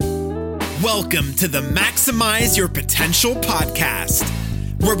Welcome to the Maximize Your Potential podcast,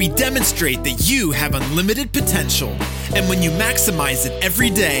 where we demonstrate that you have unlimited potential. And when you maximize it every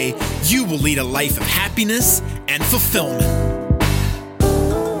day, you will lead a life of happiness and fulfillment.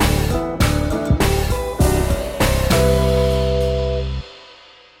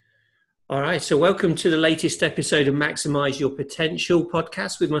 All right, so welcome to the latest episode of Maximize Your Potential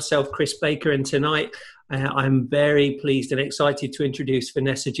podcast with myself, Chris Baker, and tonight I'm very pleased and excited to introduce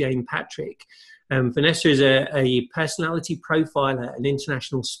Vanessa Jane Patrick. Vanessa is a personality profiler, an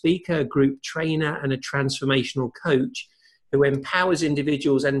international speaker, group trainer, and a transformational coach who empowers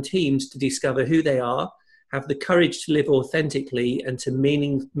individuals and teams to discover who they are, have the courage to live authentically, and to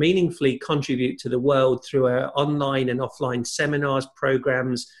meaningfully contribute to the world through her online and offline seminars,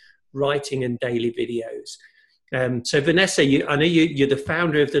 programs, writing, and daily videos. So Vanessa, I know you're the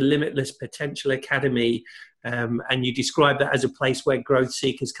founder of the Limitless Potential Academy, and you describe that as a place where growth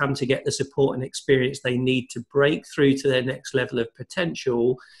seekers come to get the support and experience they need to break through to their next level of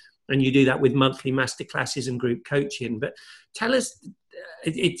potential. And you do that with monthly masterclasses and group coaching. But tell us,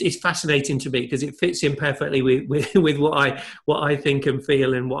 it's fascinating to me because it fits in perfectly with what I think and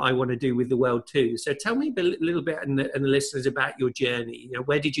feel and what I want to do with the world too. So tell me a little bit and the listeners about your journey. You know,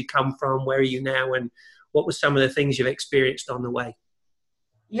 where did you come from? Where are you now? And what were some of the things you've experienced on the way?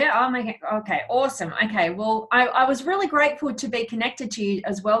 Yeah, I'll make it. Okay, awesome. Okay, well, I was really grateful to be connected to you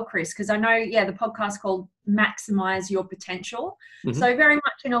as well, Chris, because I know, the podcast called Maximize Your Potential. Mm-hmm. So very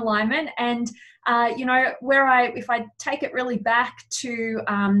much in alignment. And, if I take it really back to,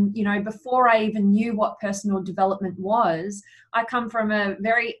 before I even knew what personal development was, I come from a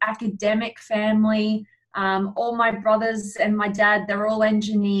very academic family. All my brothers and my dad, they're all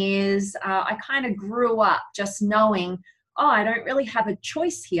engineers. I kind of grew up just knowing, I don't really have a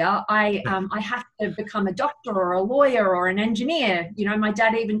choice here. I have to become a doctor or a lawyer or an engineer. You know, my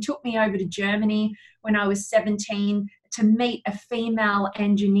dad even took me over to Germany when I was 17 to meet a female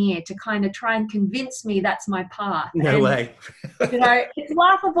engineer to kind of try and convince me that's my path. No way. It's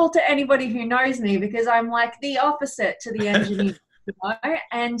laughable to anybody who knows me because I'm like the opposite to the engineer.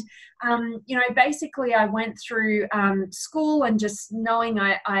 And, basically I went through school and just knowing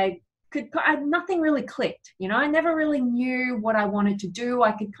nothing really clicked. I never really knew what I wanted to do.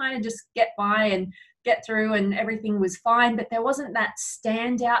 I could kind of just get by and get through and everything was fine, but there wasn't that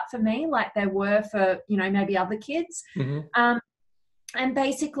standout for me like there were for, maybe other kids. Mm-hmm. And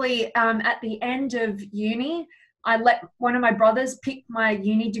basically at the end of uni, I let one of my brothers pick my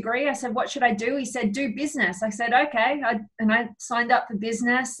uni degree. I said, what should I do? He said, do business. I said, okay. I signed up for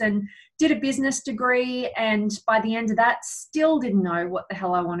business and did a business degree. And by the end of that, still didn't know what the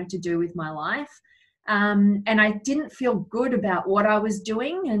hell I wanted to do with my life. And I didn't feel good about what I was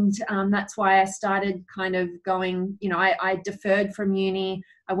doing. And that's why I started kind of going, I deferred from uni.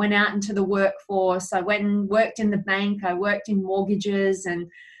 I went out into the workforce. I went and worked in the bank. I worked in mortgages and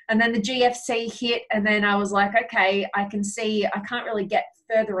then the GFC hit, and then I was like, okay, I can see I can't really get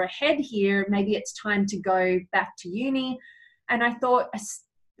further ahead here. Maybe it's time to go back to uni. And I thought,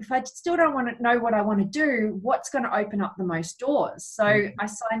 if I still don't want to know what I want to do, what's going to open up the most doors? So I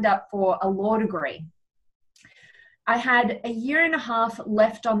signed up for a law degree. I had a year and a half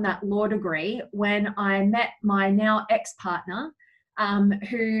left on that law degree when I met my now ex-partner,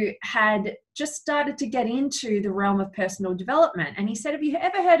 who had just started to get into the realm of personal development. And he said, have you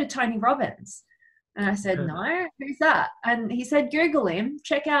ever heard of Tony Robbins? And I said, no, who's that? And he said, Google him,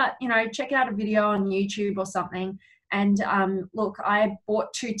 check out a video on YouTube or something. And look, I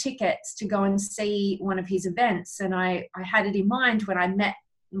bought 2 tickets to go and see one of his events. And I had it in mind when I met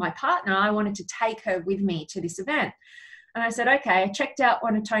my partner, I wanted to take her with me to this event. And I said, okay, I checked out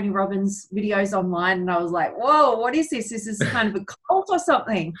one of Tony Robbins' videos online and I was like, whoa, what is this? This is kind of a cult or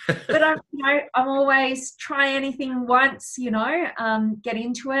something. But I'm always try anything once, get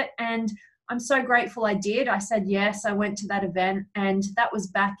into it. And I'm so grateful I did. I said, yes, I went to that event and that was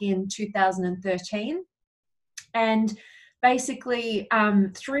back in 2013. And basically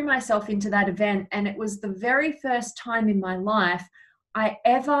threw myself into that event. And it was the very first time in my life I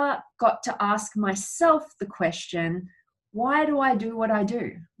ever got to ask myself the question, why do I do what I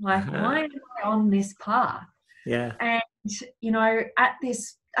do? Like, why am I on this path? Yeah. And,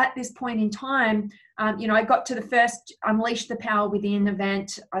 at this point in time, I got to the first Unleash the Power Within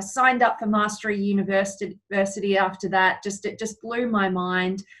event. I signed up for Mastery University after that. It just blew my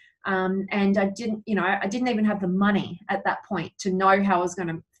mind. And I didn't even have the money at that point to know how I was going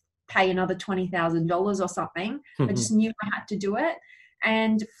to pay another $20,000 or something. Mm-hmm. I just knew I had to do it.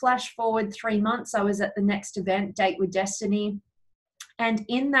 And flash forward 3 months, I was at the next event, Date with Destiny. And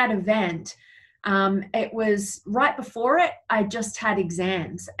in that event, It was right before it, I just had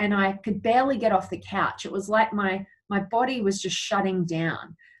exams and I could barely get off the couch. It was like my body was just shutting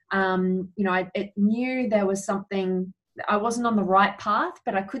down. It knew there was something, I wasn't on the right path,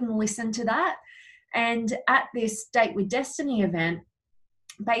 but I couldn't listen to that. And at this Date with Destiny event,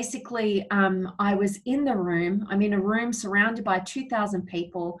 basically, I was in the room. I'm in a room surrounded by 2,000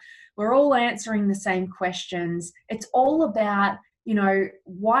 people. We're all answering the same questions. It's all about,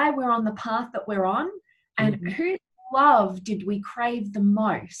 why we're on the path that we're on and whose love did we crave the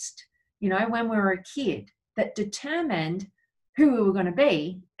most, when we were a kid, that determined who we were going to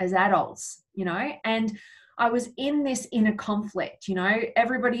be as adults, and I was in this inner conflict,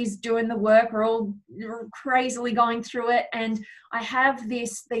 everybody's doing the work, we're all crazily going through it. And I have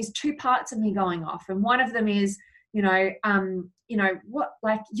these two parts of me going off. And one of them is, what,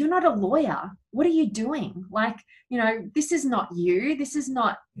 like, you're not a lawyer. What are you doing? Like, this is not you. This is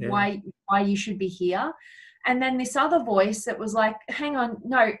not why you should be here. And then this other voice that was like, hang on,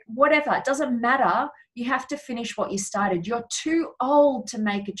 no, whatever. It doesn't matter. You have to finish what you started. You're too old to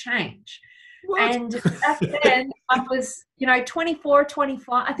make a change. What? And back then I was, 24,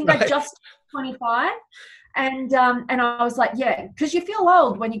 25. I think I just 25. And I was like, yeah, because you feel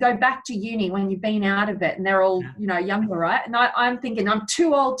old when you go back to uni, when you've been out of it and they're all, younger, right? And I'm thinking I'm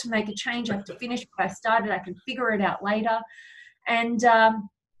too old to make a change. I have to finish what I started. I can figure it out later. And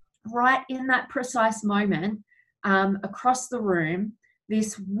right in that precise moment, across the room,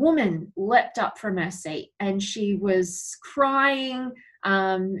 this woman leapt up from her seat and she was crying,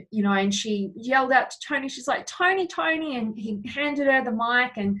 and she yelled out to Tony. She's like, Tony, and he handed her the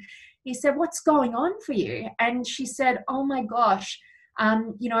mic and he said, what's going on for you? And she said, oh my gosh,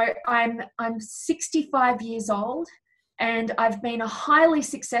 I'm 65 years old and I've been a highly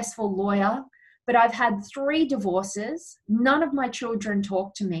successful lawyer, but I've had 3 divorces. None of my children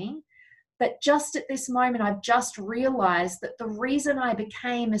talk to me. But just at this moment, I've just realized that the reason I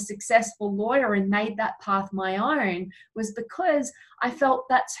became a successful lawyer and made that path my own was because I felt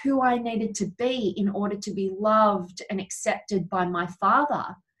that's who I needed to be in order to be loved and accepted by my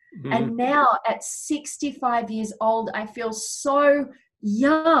father. Mm-hmm. And now at 65 years old, I feel so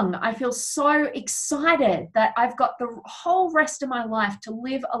young. I feel so excited that I've got the whole rest of my life to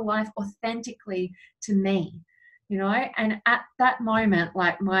live a life authentically to me. And at that moment,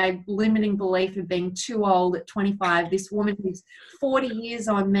 like my limiting belief of being too old at 25, this woman who's 40 years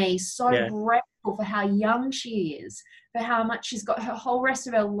on me, so grateful for how young she is, for how much she's got her whole rest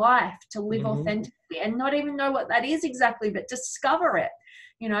of her life to live authentically and not even know what that is exactly, but discover it.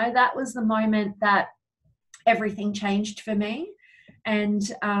 That was the moment that everything changed for me.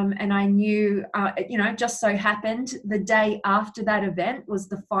 And I knew, just so happened the day after that event was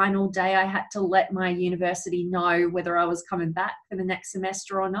the final day I had to let my university know whether I was coming back for the next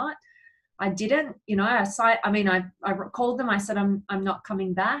semester or not. I didn't, I called them. I said, I'm not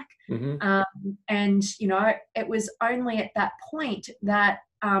coming back. And it was only at that point that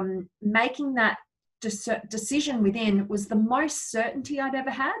making that decision within was the most certainty I'd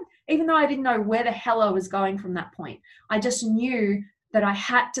ever had, even though I didn't know where the hell I was going from that point. I just knew that I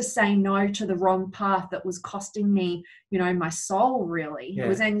had to say no to the wrong path that was costing me, my soul, really. It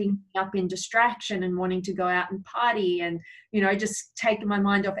was ending up in distraction and wanting to go out and party and, just taking my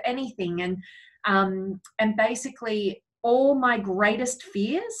mind off anything. And basically all my greatest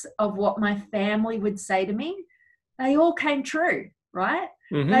fears of what my family would say to me, they all came true, right?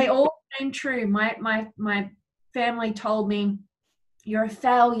 They all came true. My family told me, you're a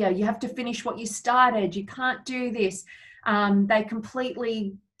failure. You have to finish what you started. You can't do this. They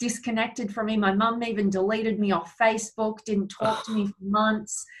completely disconnected from me. My mum even deleted me off Facebook, didn't talk to me for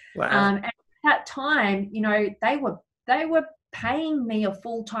months. Wow. And at that time, they were paying me a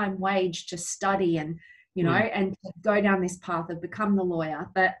full-time wage to study and, and to go down this path of become the lawyer.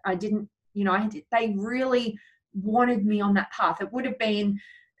 But I didn't, they really wanted me on that path. It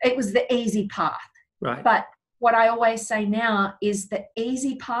was the easy path. Right. But what I always say now is the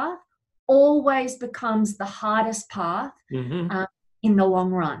easy path always becomes the hardest path in the long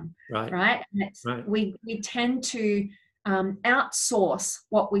run. Right. And we tend to outsource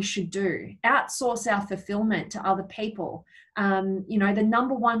what we should do, outsource our fulfillment to other people. The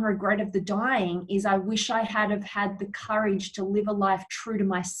number one regret of the dying is I wish I had have had the courage to live a life true to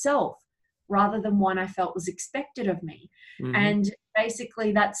myself rather than one I felt was expected of me. And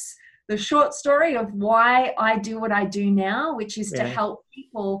basically that's the short story of why I do what I do now, which is to help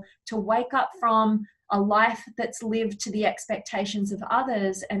people to wake up from a life that's lived to the expectations of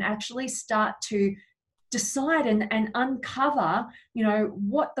others and actually start to decide and uncover,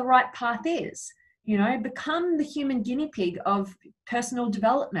 what the right path is. Become the human guinea pig of personal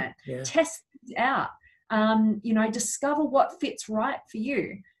development. Test things out. Discover what fits right for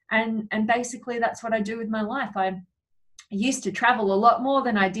you. And basically that's what I do with my life. I used to travel a lot more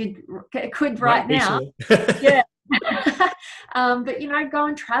than I could right now. Yeah. But go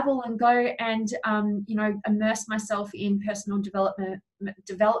and travel and go and immerse myself in personal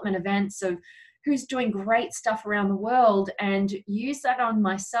development events of who's doing great stuff around the world, and use that on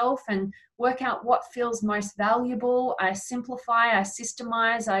myself and work out what feels most valuable. I simplify, I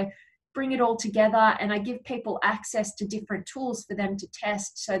systemize, I bring it all together, and I give people access to different tools for them to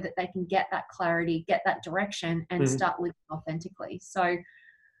test so that they can get that clarity, get that direction, and start living authentically. So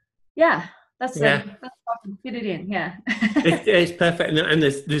yeah, that's how I can fit it in. Yeah. It's perfect. And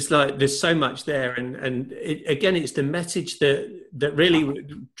there's so much there. And again, it's the message that really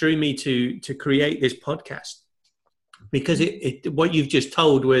drew me to create this podcast, because what you've just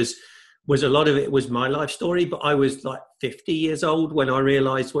told was a lot of it was my life story, but I was like 50 years old when I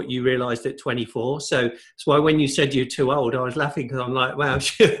realized what you realized at 24. So that's why when you said you're too old, I was laughing, because I'm like, wow,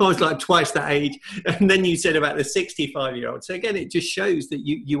 I was like twice that age. And then you said about the 65-year-old. So again, it just shows that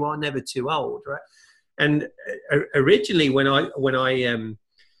you are never too old, right? And originally when I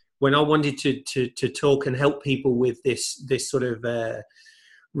wanted to talk and help people with this sort of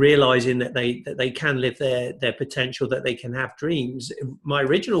realizing that they can live their potential, that they can have dreams. My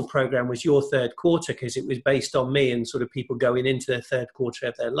original program was Your Third Quarter, because it was based on me and sort of people going into their third quarter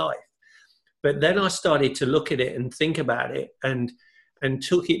of their life. But then I started to look at it and think about it, and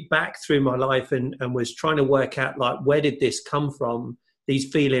took it back through my life and was trying to work out, like, where did this come from?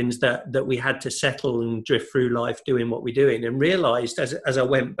 These feelings that we had to settle and drift through life doing what we're doing, and realized as I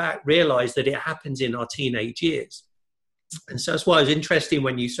went back, realized that it happens in our teenage years. And so that's why it's interesting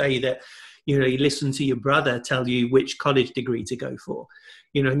when you say that, you listen to your brother tell you which college degree to go for,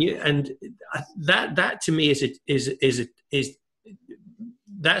 and that to me is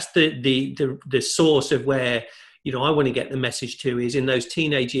that's the source of where, I want to get the message to, is in those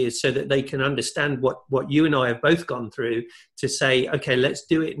teenage years, so that they can understand what you and I have both gone through, to say, okay, let's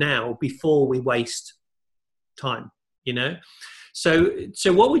do it now before we waste time, So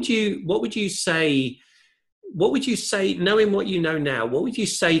what would you say, knowing what you know now, what would you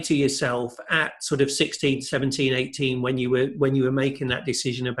say to yourself at sort of 16, 17, 18, when you were making that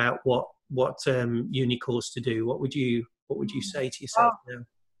decision about what uni course to do? What would you say to yourself now?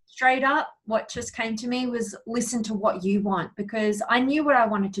 Straight up, what just came to me was listen to what you want, because I knew what I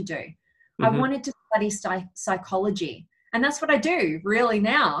wanted to do. Mm-hmm. I wanted to study psychology. And that's what I do really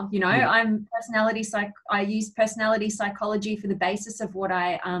now. I'm I use personality psychology for the basis of what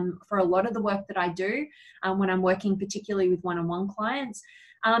for a lot of the work that I do when I'm working particularly with one-on-one clients.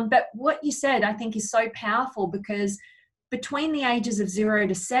 But what you said, I think, is so powerful, because between the ages of 0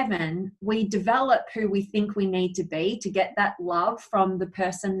 to 7, we develop who we think we need to be to get that love from the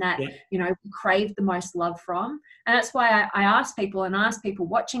person that, we crave the most love from. And that's why I ask people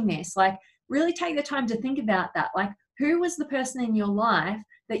watching this, like, really take the time to think about that. Like, who was the person in your life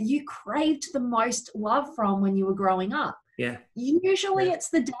that you craved the most love from when you were growing up? Yeah. Usually it's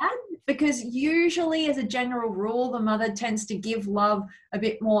the dad, because usually, as a general rule, the mother tends to give love a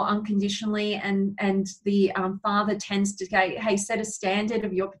bit more unconditionally, and the father tends to go, hey, set a standard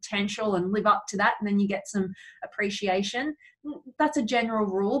of your potential and live up to that, and then you get some appreciation. That's a general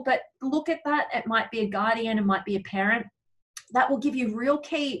rule, but look at that. It might be a guardian, it might be a parent. That will give you real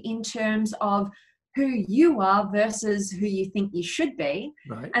key in terms of who you are versus who you think you should be.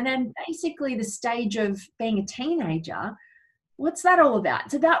 Right. And then basically the stage of being a teenager, what's that all about?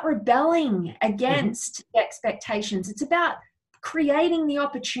 It's about rebelling against the expectations. It's about creating the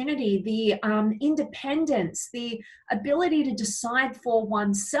opportunity, the independence, the ability to decide for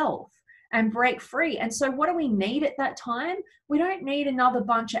oneself and break free. And so what do we need at that time? We don't need another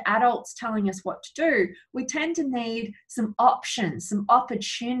bunch of adults telling us what to do. We tend to need some options, some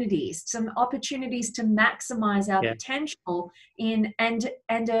opportunities to maximize our potential and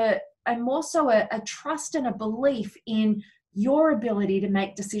more so a trust and a belief in your ability to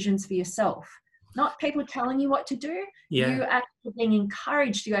make decisions for yourself. Not people telling you what to do. Yeah. You actually being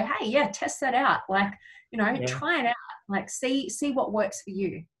encouraged to go, hey, test that out. Like, try it out. Like, see what works for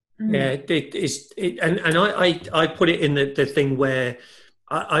you. Yeah, I put it in the thing where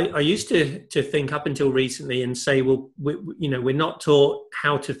I used to think up until recently and say, well, we're not taught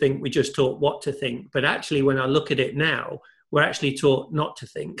how to think, we're just taught what to think. But actually, when I look at it now, we're actually taught not to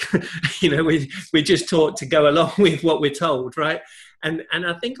think. We're just taught to go along with what we're told, right? And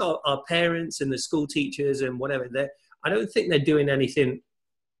I think our parents and the school teachers and whatever, I don't think they're doing anything.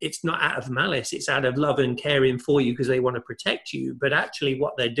 It's not out of malice, it's out of love and caring for you, because they want to protect you. But actually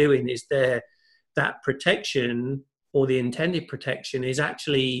what they're doing is that protection or the intended protection is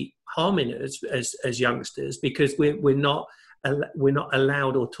actually harming us as youngsters, because we're not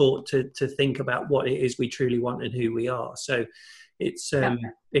allowed or taught to think about what it is we truly want and who we are. So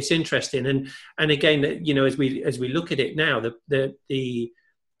it's interesting, and again, you know, as we look at it now, the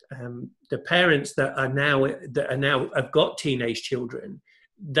parents that are now have got teenage children,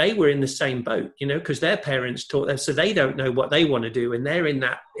 they were in the same boat, you know, because their parents taught them, so they don't know what they want to do, and they're in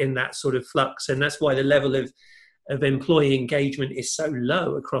that sort of flux, and that's why the level of employee engagement is so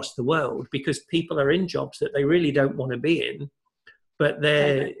low across the world, because people are in jobs that they really don't want to be in, but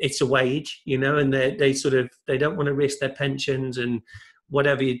it's a wage, you know, and they don't want to risk their pensions and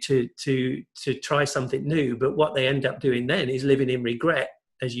whatever to try something new. But what they end up doing then is living in regret,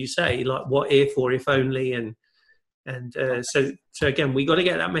 as you say, like what if, or if only, and so again, we got to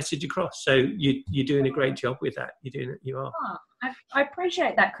get that message across. So you're doing a great job with that. You are. Oh, I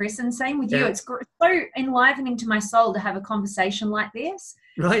appreciate that, Chris, and same with you. It's so enlivening to my soul to have a conversation like this.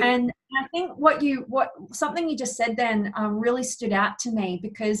 Right. And I think something you just said then really stood out to me,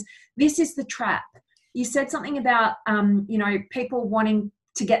 because this is the trap. You said something about you know, people wanting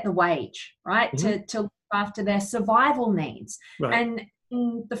to get the wage, right? Mm-hmm. to look after their survival needs. Right. And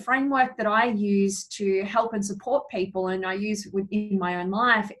in the framework that I use to help and support people, and I use within my own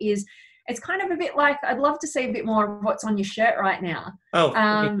life, is it's kind of a bit like, I'd love to see a bit more of what's on your shirt right now. Oh,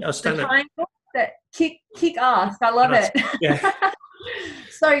 I'll stand the triangle that kick ass. I love it. Yeah.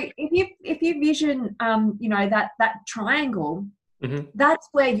 So if you vision, you know, that triangle, mm-hmm. that's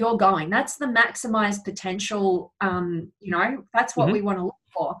where you're going. That's the maximized potential. You know, that's what mm-hmm. we want to look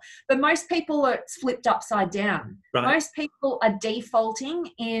for. But most people are flipped upside down. Right. Most people are defaulting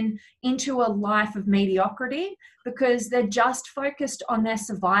into a life of mediocrity because they're just focused on their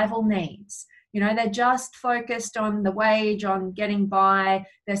survival needs. You know, they're just focused on the wage, on getting by.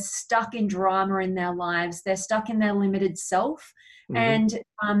 They're stuck in drama in their lives. They're stuck in their limited self.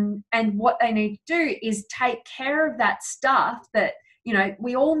 Mm-hmm. And what they need to do is take care of that stuff that, you know,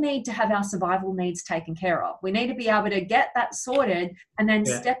 we all need to have our survival needs taken care of. We need to be able to get that sorted and then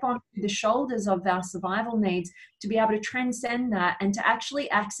step on the shoulders of our survival needs to be able to transcend that and to actually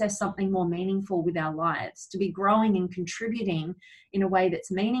access something more meaningful with our lives, to be growing and contributing in a way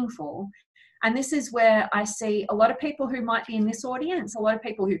that's meaningful. And this is where I see a lot of people who might be in this audience, a lot of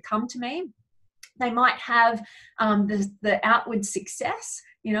people who come to me, they might have the outward success,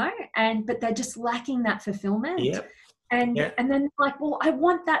 you know, but they're just lacking that fulfillment. Yep. And then like, well, I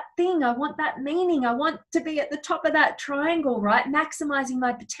want that thing. I want that meaning. I want to be at the top of that triangle, right? Maximizing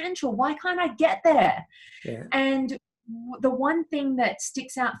my potential. Why can't I get there? Yeah. And the one thing that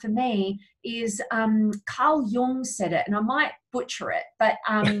sticks out for me is Carl Jung said it, and I might butcher it, but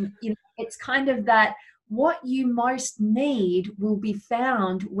you know, it's kind of that what you most need will be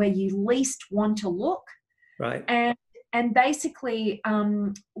found where you least want to look. Right. And basically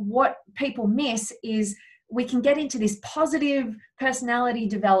what people miss is we can get into this positive personality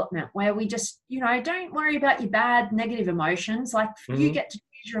development where we just, you know, don't worry about your bad negative emotions. Like mm-hmm. you get to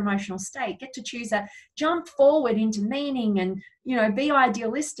choose your emotional state, get to choose that, jump forward into meaning and, you know, be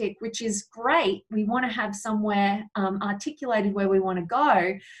idealistic, which is great. We want to have somewhere articulated where we want to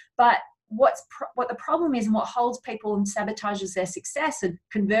go. But what the problem is and what holds people and sabotages their success and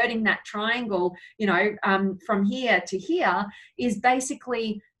converting that triangle, you know, from here to here is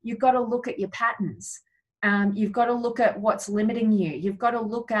basically you've got to look at your patterns. You've got to look at what's limiting you. You've got to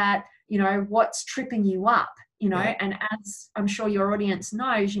look at, you know, what's tripping you up, you know, and as I'm sure your audience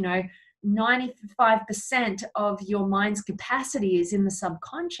knows, you know, 95% of your mind's capacity is in the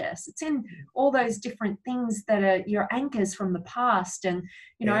subconscious. It's in all those different things that are your anchors from the past. And,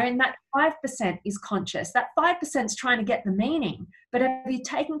 you know, and that 5% is conscious. That 5% is trying to get the meaning. But have you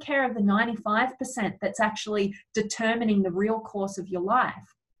taken care of the 95% that's actually determining the real course of your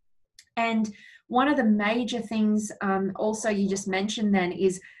life? And one of the major things also you just mentioned then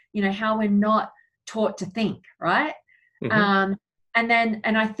is, you know, how we're not taught to think, right? Mm-hmm.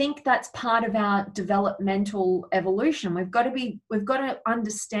 And I think that's part of our developmental evolution. We've got to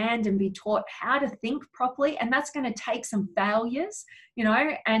understand and be taught how to think properly. And that's going to take some failures, you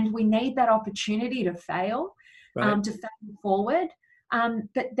know, and we need that opportunity to fail, to fail forward.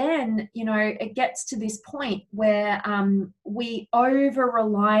 But then, you know, it gets to this point where we over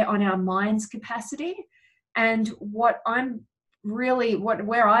rely on our mind's capacity. And where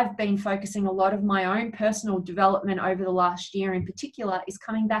I've been focusing a lot of my own personal development over the last year in particular is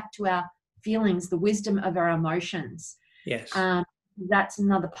coming back to our feelings, the wisdom of our emotions. Yes. That's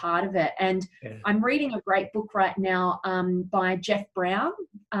another part of it. And I'm reading a great book right now by Jeff Brown.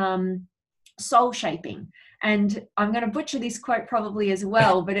 soul shaping. And I'm going to butcher this quote probably as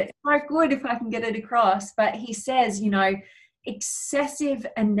well, but it's so good if I can get it across. But he says, excessive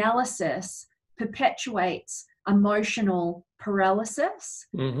analysis perpetuates emotional paralysis.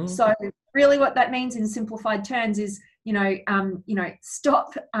 Mm-hmm. So really what that means in simplified terms is,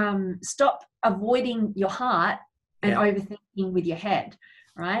 stop avoiding your heart and overthinking with your head,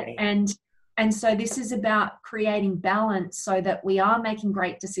 right? And so this is about creating balance so that we are making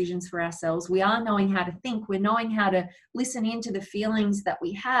great decisions for ourselves. We are knowing how to think. We're knowing how to listen into the feelings that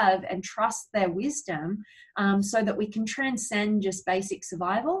we have and trust their wisdom, so that we can transcend just basic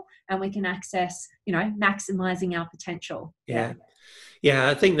survival and we can access, maximizing our potential. Yeah,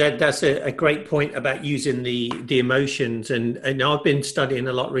 I think that's a great point about using the emotions. And I've been studying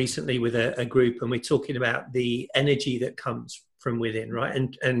a lot recently with a group, and we're talking about the energy that comes from within, right?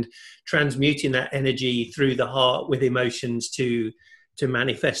 And transmuting that energy through the heart with emotions to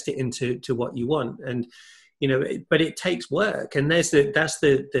manifest it into what you want. And, but it takes work. And that's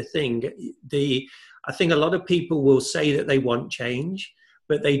the thing. I think a lot of people will say that they want change,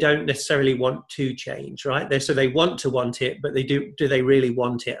 but they don't necessarily want to change, right? So they want it, but do they really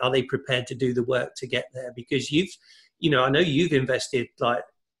want it? Are they prepared to do the work to get there? Because I know you've invested like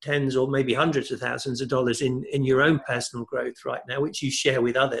tens or maybe hundreds of thousands of dollars in your own personal growth right now, which you share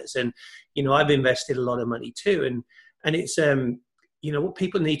with others. And, I've invested a lot of money too. And it's, what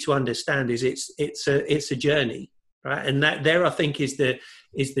people need to understand is it's a journey, right? And that there, I think, is the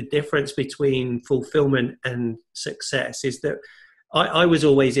difference between fulfillment and success, is that I was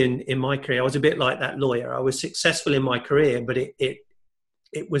always in my career, I was a bit like that lawyer. I was successful in my career, but it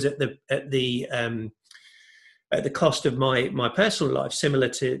was at the cost of my personal life, similar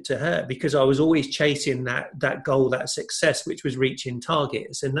to her, because I was always chasing that goal, that success, which was reaching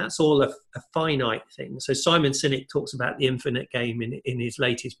targets. And that's all a finite thing. So Simon Sinek talks about the infinite game in his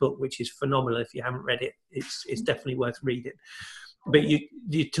latest book, which is phenomenal. If you haven't read it, it's definitely worth reading. But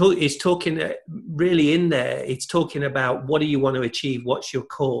it's talking really in there. It's talking about what do you want to achieve? What's your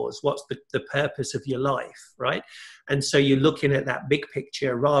cause? What's the purpose of your life, right? And so you're looking at that big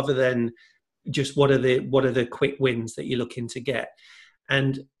picture rather than just what are the quick wins that you're looking to get,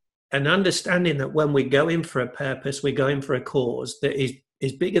 and understanding that when we're going for a purpose, we're going for a cause that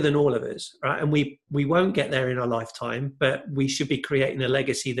is bigger than all of us, right? And we won't get there in our lifetime, but we should be creating a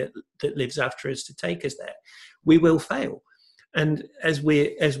legacy that lives after us to take us there. We will fail. And as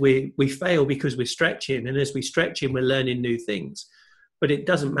we fail because we're stretching, and as we're stretching, we're learning new things. But it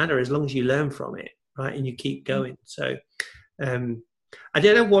doesn't matter as long as you learn from it, right? And you keep going. So, I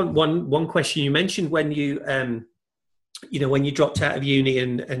did have one question. You mentioned when you when you dropped out of uni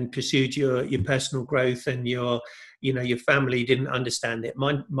and pursued your personal growth, and your family didn't understand it.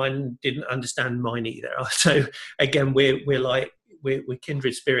 Mine didn't understand mine either. So again, we're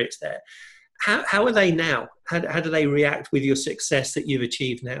kindred spirits there. How are they now? How do they react with your success that you've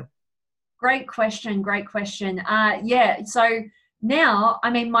achieved now? Great question. So now,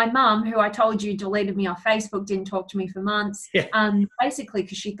 my mum, who I told you deleted me off Facebook, didn't talk to me for months, basically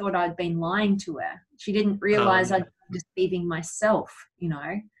because she thought I'd been lying to her. She didn't realize I'd been deceiving myself,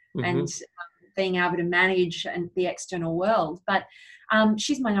 Mm-hmm. and being able to manage the external world. But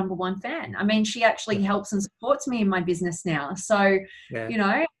she's my number one fan. She actually helps and supports me in my business now. So,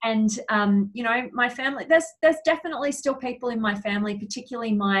 my family, there's definitely still people in my family,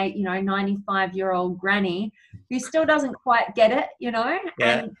 particularly my, 95-year-old granny, who still doesn't quite get it,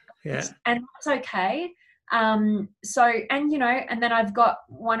 and that's okay. And then I've got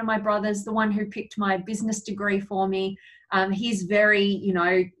one of my brothers, the one who picked my business degree for me. He's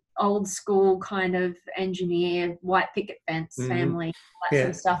very, old school kind of engineer, white picket fence family, that sort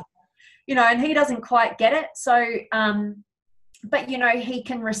of stuff, and he doesn't quite get it. So, but he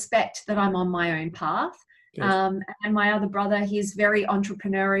can respect that I'm on my own path. And my other brother, he's very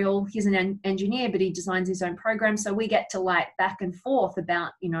entrepreneurial. He's an engineer, but he designs his own program. So we get to back and forth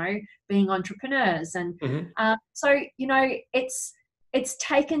about, being entrepreneurs. And so, it's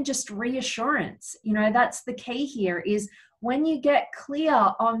taken just reassurance. That's the key here, is when you get clear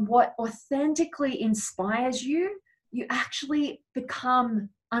on what authentically inspires you, you actually become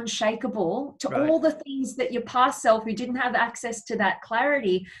unshakable to all the things that your past self, who didn't have access to that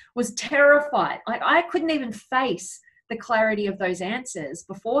clarity, was terrified. I couldn't even face the clarity of those answers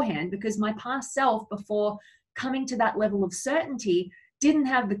beforehand, because my past self, before coming to that level of certainty, didn't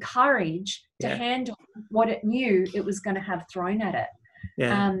have the courage to handle what it knew it was going to have thrown at it.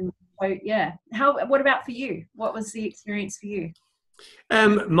 What about for you? What was the experience for you?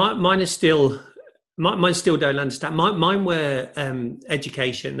 Mine still don't understand. Mine were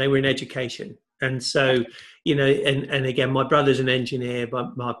education. They were in education. And so, you know, and again, my brother's an engineer,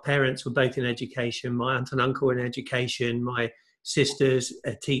 but my parents were both in education. My aunt and uncle were in education. My sister's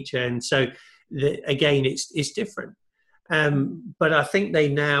a teacher. And so, again, it's different. But I think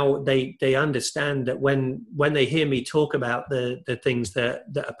they understand that when they hear me talk about the things that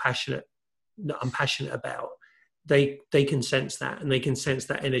I'm passionate about, they can sense that, and they can sense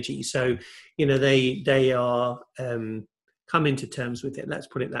that energy. So, you know, they are coming to terms with it. Let's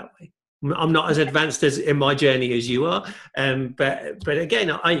put it that way. I'm not as advanced as in my journey as you are, but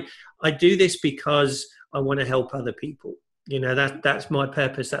again, I do this because I want to help other people. You know, that's my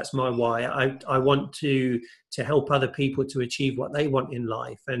purpose. That's my why. I want to help other people to achieve what they want in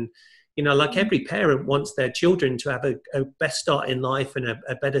life. And, you know, like every parent wants their children to have a best start in life and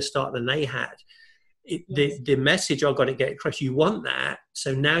a better start than they had. The message I've got to get across, you want that.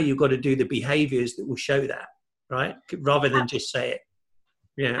 So now you've got to do the behaviors that will show that, right? Rather than just say it.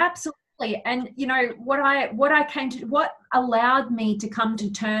 Yeah. Absolutely. And, you know, what allowed me to come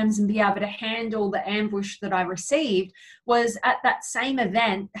to terms and be able to handle the ambush that I received was at that same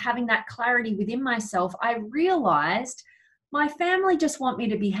event, having that clarity within myself. I realized my family just want me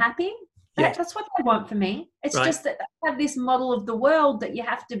to be happy. That's what they want for me. It's just that they have this model of the world that you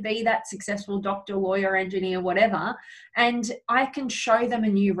have to be that successful doctor, lawyer, engineer, whatever. And I can show them a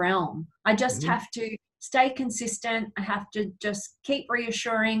new realm. I just have to stay consistent. I have to just keep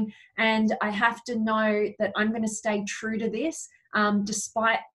reassuring, and I have to know that I'm going to stay true to this,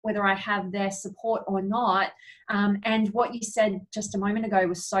 despite whether I have their support or not. And what you said just a moment ago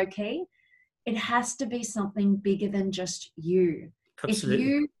was so key. It has to be something bigger than just you. Absolutely. If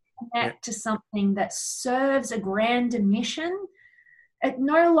you connect to something that serves a grander mission, it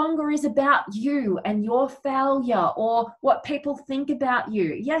no longer is about you and your failure or what people think about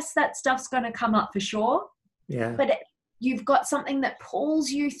you. Yes, that stuff's going to come up for sure. Yeah. But you've got something that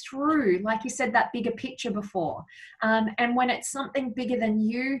pulls you through, like you said, that bigger picture before. And when it's something bigger than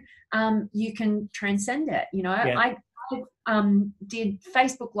you, you can transcend it. You know, I did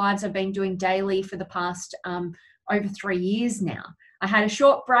Facebook Lives. I've been doing daily for the past over 3 years now. I had a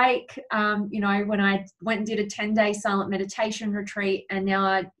short break, you know, when I went and did a 10-day silent meditation retreat, and now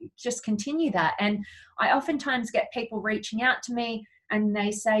I just continue that. And I oftentimes get people reaching out to me and they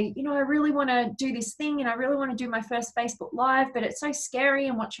say, you know, I really want to do this thing and I really want to do my first Facebook Live, but it's so scary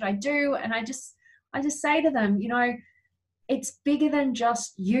and what should I do? And I just say to them, you know, it's bigger than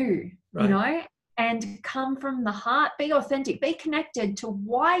just you, you know, and come from the heart, be authentic, be connected to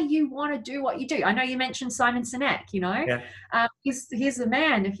why you want to do what you do. I know you mentioned Simon Sinek, you know, he's the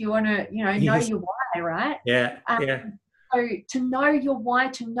man if you want to, you know your why, right? So to know your why,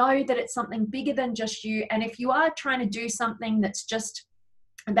 to know that it's something bigger than just you. And if you are trying to do something that's just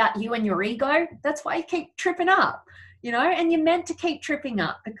about you and your ego, that's why you keep tripping up, you know, and you're meant to keep tripping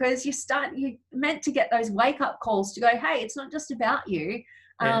up because you're meant to get those wake up calls to go, hey, it's not just about you.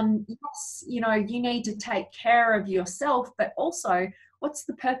 Yes, you know, you need to take care of yourself, but also what's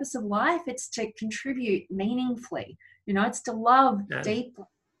the purpose of life? It's to contribute meaningfully, you know, it's to love deeply.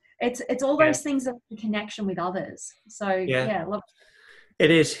 It's all those things that are in connection with others. So love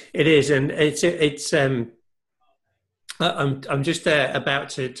it. It is. And I'm just about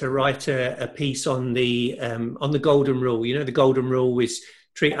to write a piece on the golden rule. You know, the golden rule is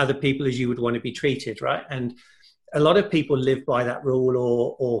treat other people as you would want to be treated. Right. And a lot of people live by that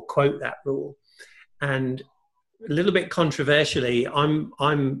rule or quote that rule. And a little bit controversially,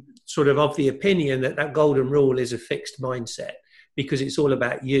 I'm sort of the opinion that golden rule is a fixed mindset because it's all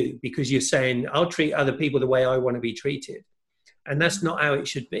about you, because you're saying, I'll treat other people the way I want to be treated. And that's not how it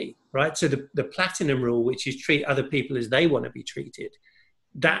should be, right? So the platinum rule, which is treat other people as they want to be treated,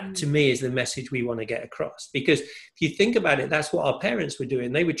 that to me is the message we want to get across. Because if you think about it, that's what our parents were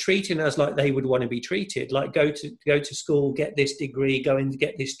doing. They were treating us like they would want to be treated, like go to school, get this degree, go and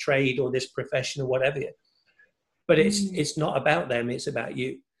get this trade or this profession or whatever. But it's not about them, it's about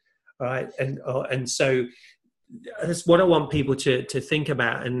you, right? And so that's what I want people to think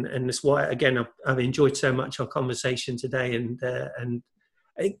about, and that's why, again, I've enjoyed so much our conversation today. And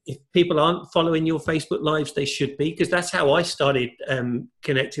if people aren't following your Facebook Lives, they should be, because that's how I started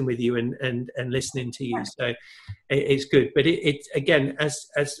connecting with you and listening to you. So it's good. But it's again, as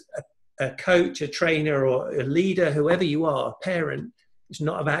a coach, a trainer, or a leader, whoever you are, a parent, it's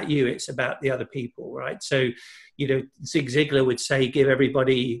not about you, it's about the other people, right? So, you know, Zig Ziglar would say, give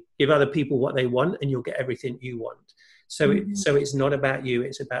other people what they want and you'll get everything you want. So it's not about you,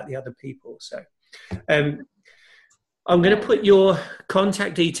 it's about the other people. So I'm going to put your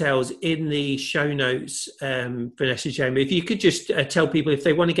contact details in the show notes, Vanessa Jamie. If you could just tell people, if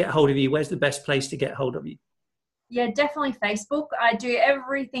they want to get hold of you, where's the best place to get hold of you? Yeah, definitely Facebook. I do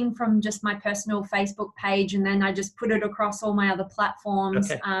everything from just my personal Facebook page, and then I just put it across all my other platforms.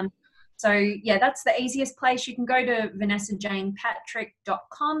 Okay. So yeah, that's the easiest place. You can go to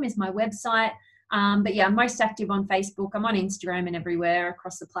vanessajanepatrick.com is my website. But yeah, I'm most active on Facebook. I'm on Instagram and everywhere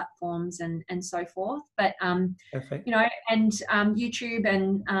across the platforms and so forth. But, Perfect. you know, and YouTube,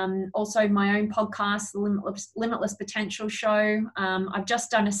 and also my own podcast, the Limitless Potential Show. I've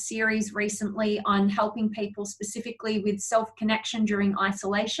just done a series recently on helping people specifically with self-connection during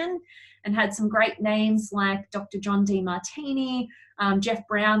isolation, and had some great names like Dr. John Demartini, Jeff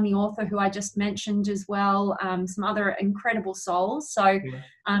Brown, the author who I just mentioned as well, some other incredible souls. So,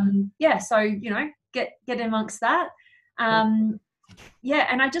 so, you know, get amongst that. Yeah,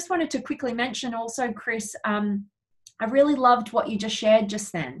 and I just wanted to quickly mention also, Chris, I really loved what you just shared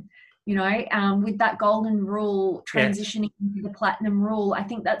just then, you know, with that golden rule transitioning into the platinum rule. I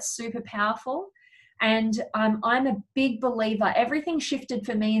think that's super powerful. And I'm a big believer. Everything shifted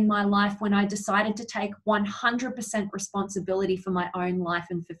for me in my life when I decided to take 100% responsibility for my own life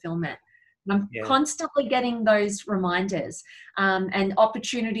and fulfillment. And I'm constantly getting those reminders and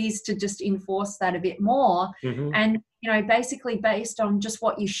opportunities to just enforce that a bit more. Mm-hmm. And, you know, basically based on just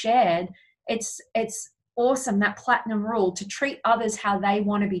what you shared, it's awesome, that platinum rule, to treat others how they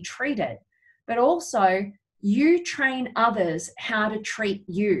want to be treated. But also, you train others how to treat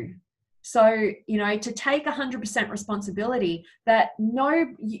you. So, you know, to take 100% responsibility, that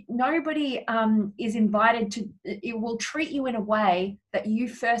nobody is invited to, it will treat you in a way that you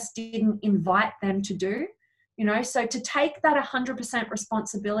first didn't invite them to do, you know. So to take that 100%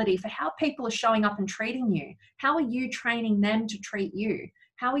 responsibility for how people are showing up and treating you, how are you training them to treat you?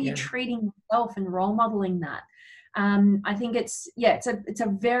 How are you treating yourself and role modeling that? I think it's a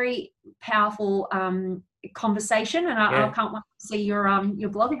very powerful conversation, and I can't wait to see your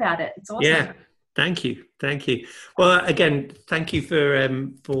blog about it. It's awesome. Yeah, thank you. Well, again, thank you for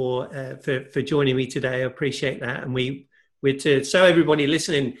joining me today. I appreciate that. And so everybody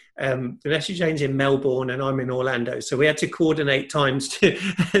listening, Vanessa Jane's in Melbourne and I'm in Orlando, so we had to coordinate times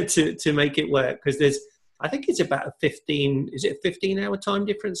to make it work, because I think it's about a 15-hour time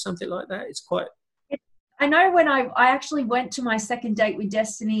difference, something like that. It's quite. I know when I actually went to my second Date with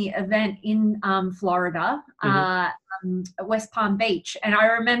Destiny event in Florida, West Palm Beach, and I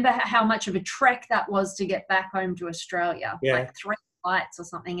remember how much of a trek that was to get back home to Australia, like 3 flights or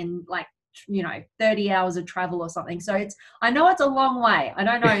something, and like, you know, 30 hours of travel or something. So I know it's a long way. I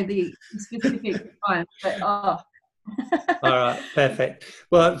don't know the specific time, but All right, perfect.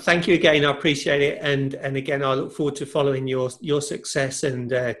 Well, thank you again. I appreciate it, and again, I look forward to following your success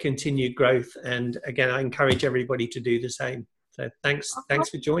and continued growth. And again, I encourage everybody to do the same. So thanks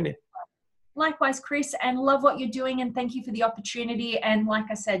for joining. Likewise, Chris, and love what you're doing, and thank you for the opportunity. And like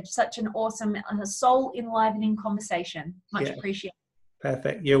I said, such an awesome, soul enlivening conversation. Much appreciated.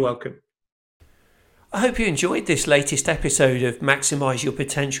 Perfect. You're welcome. I hope you enjoyed this latest episode of Maximise Your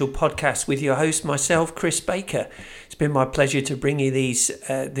Potential podcast with your host, myself, Chris Baker. It's been my pleasure to bring you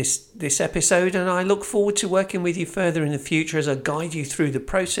this episode, and I look forward to working with you further in the future as I guide you through the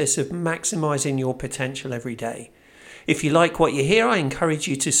process of maximising your potential every day. If you like what you hear, I encourage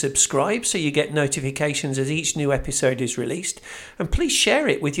you to subscribe so you get notifications as each new episode is released, and please share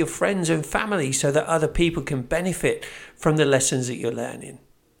it with your friends and family so that other people can benefit from the lessons that you're learning.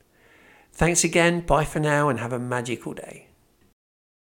 Thanks again, bye for now, and have a magical day.